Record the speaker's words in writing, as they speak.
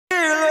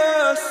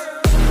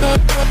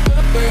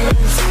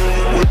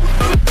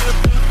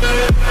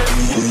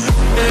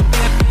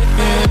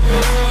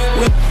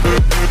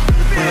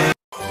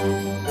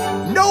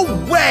No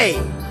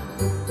way!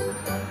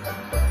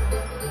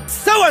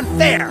 So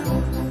unfair!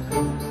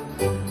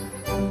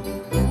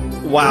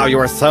 Wow, you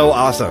are so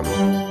awesome.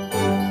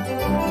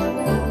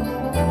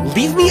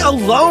 Leave me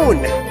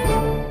alone!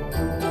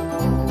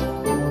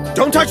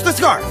 Don't touch the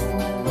scarf!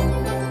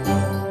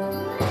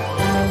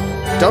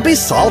 Don't be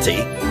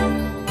salty.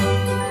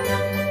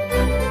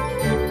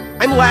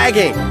 I'm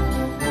lagging.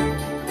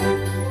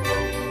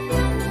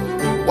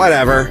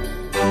 Whatever.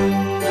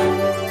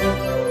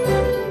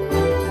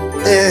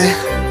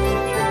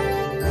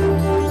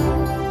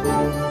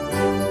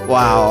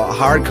 Wow,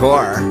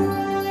 hardcore.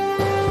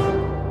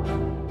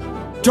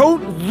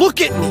 Don't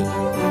look at me!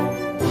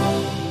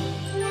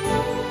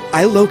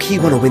 I low-key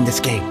want to win this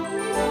game.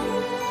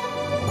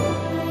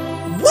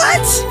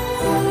 What?!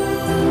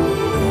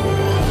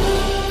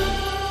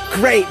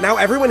 Great, now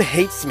everyone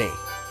hates me.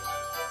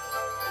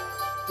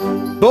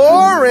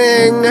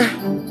 Boring!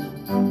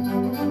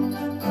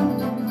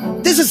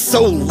 This is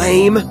so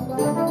lame.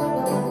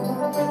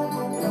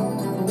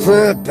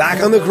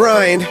 Back on the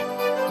grind.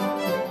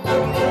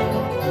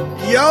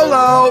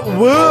 YOLO!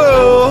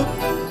 Woo!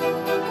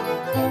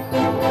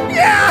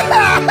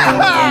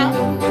 Yeah!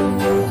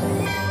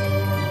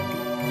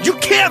 You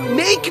can't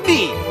make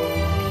me!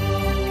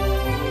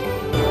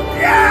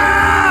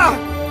 Yeah!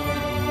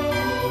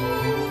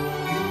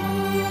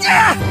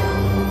 Yeah!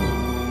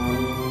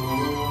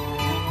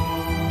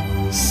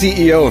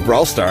 CEO of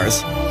Brawl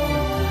Stars.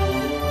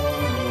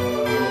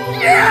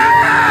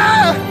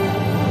 Yeah!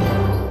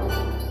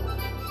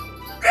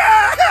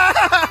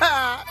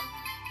 Yeah!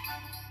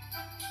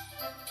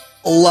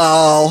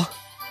 LOL.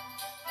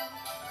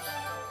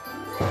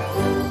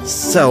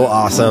 So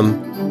awesome.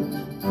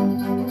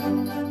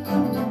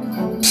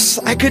 Psst,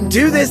 I could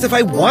do this if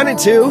I wanted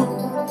to.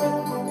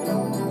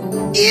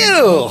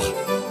 Ew!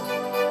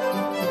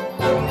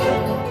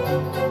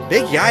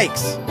 Big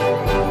yikes.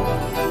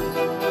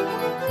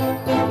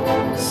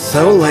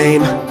 So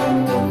lame.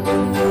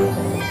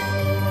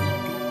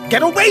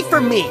 Get away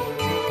from me!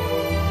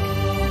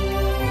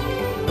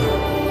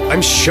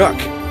 I'm shook.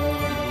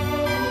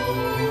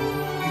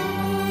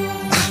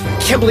 I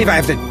can't believe I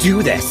have to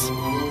do this.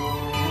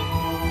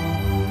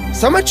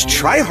 So much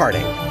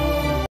tryharding.